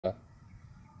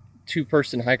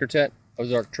two-person hiker tent,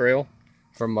 Ozark Trail,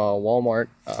 from Walmart.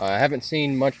 I haven't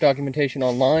seen much documentation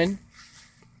online,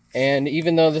 and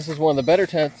even though this is one of the better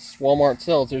tents Walmart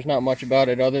sells, there's not much about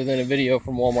it other than a video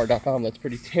from Walmart.com that's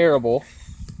pretty terrible.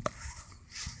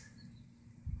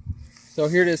 So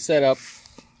here it is set up.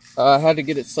 I had to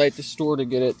get it site to store to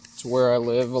get it to where I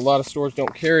live. A lot of stores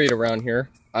don't carry it around here.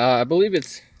 I believe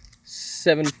it's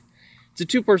a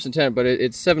two-person tent, but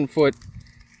it's 7 foot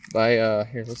by,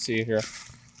 here, let's see here.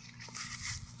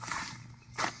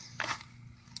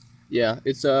 Yeah,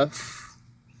 it's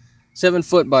 7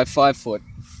 foot by 5 foot.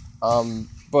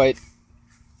 But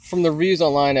from the reviews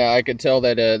online, I could tell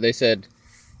that they said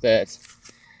that,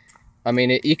 I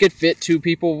mean, it could fit 2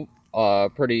 people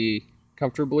pretty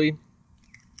comfortably.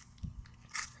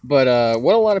 But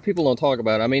what a lot of people don't talk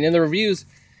about, I mean, in the reviews,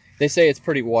 they say it's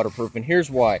pretty waterproof, and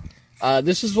here's why.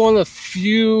 This is one of the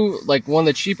few, like one of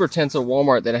the cheaper tents at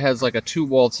Walmart that has like a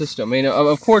 2-walled system. I mean,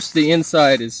 of course the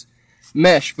inside is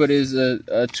mesh, but is a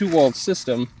 2-walled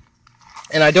system.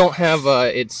 And I don't have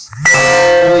it's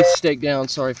fully staked down,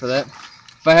 sorry for that.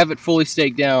 If I have it fully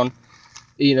staked down,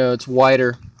 you know, it's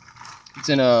wider. It's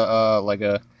in a like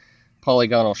a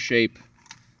polygonal shape.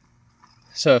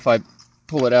 So if I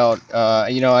pull it out,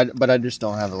 you know, but I just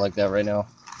don't have it like that right now.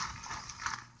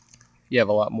 You have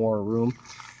a lot more room.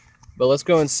 But let's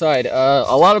go inside.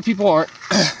 A lot of people aren't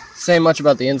saying much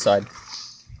about the inside.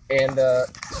 And the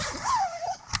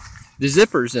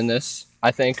zippers in this,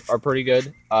 I think, are pretty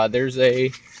good. There's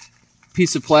a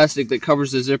piece of plastic that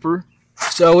covers the zipper.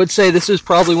 So I would say this is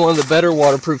probably one of the better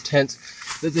waterproof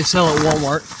tents that they sell at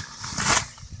Walmart.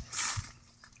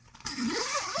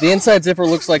 The inside zipper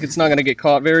looks like it's not going to get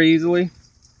caught very easily.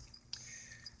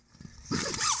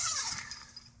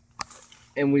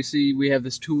 And we have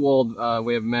this 2-walled,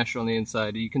 we have mesh on the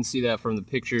inside. You can see that from the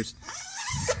pictures.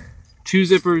 2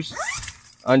 zippers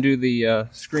undo the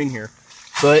screen here.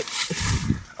 But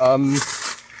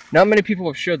not many people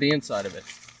have showed the inside of it.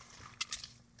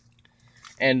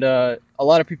 And a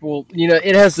lot of people, you know,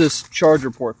 it has this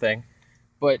charger port thing.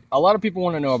 But a lot of people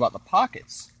want to know about the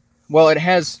pockets. Well, it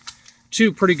has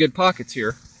 2 pretty good pockets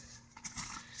here.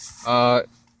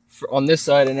 On this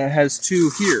side, and it has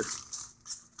 2 here.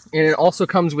 And it also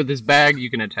comes with this bag you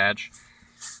can attach,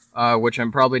 which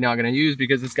I'm probably not going to use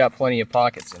because it's got plenty of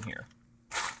pockets in here.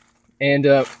 And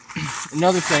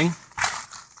another thing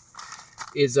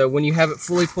is when you have it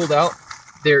fully pulled out,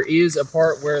 there is a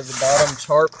part where the bottom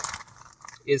tarp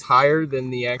is higher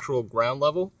than the actual ground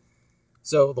level.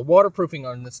 So the waterproofing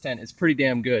on this tent is pretty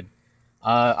damn good.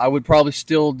 I would probably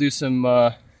still do some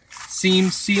seam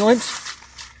sealant.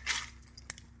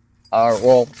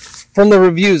 Well, from the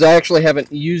reviews, I actually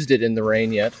haven't used it in the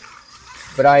rain yet,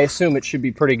 but I assume it should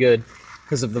be pretty good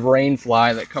because of the rain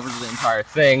fly that covers the entire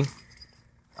thing.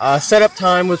 Setup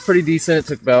time was pretty decent. It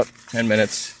took about 10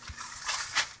 minutes.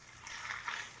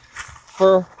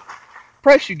 For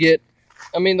price you get,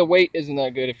 I mean, the weight isn't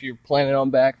that good if you're planning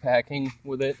on backpacking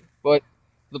with it, but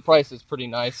the price is pretty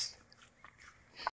nice.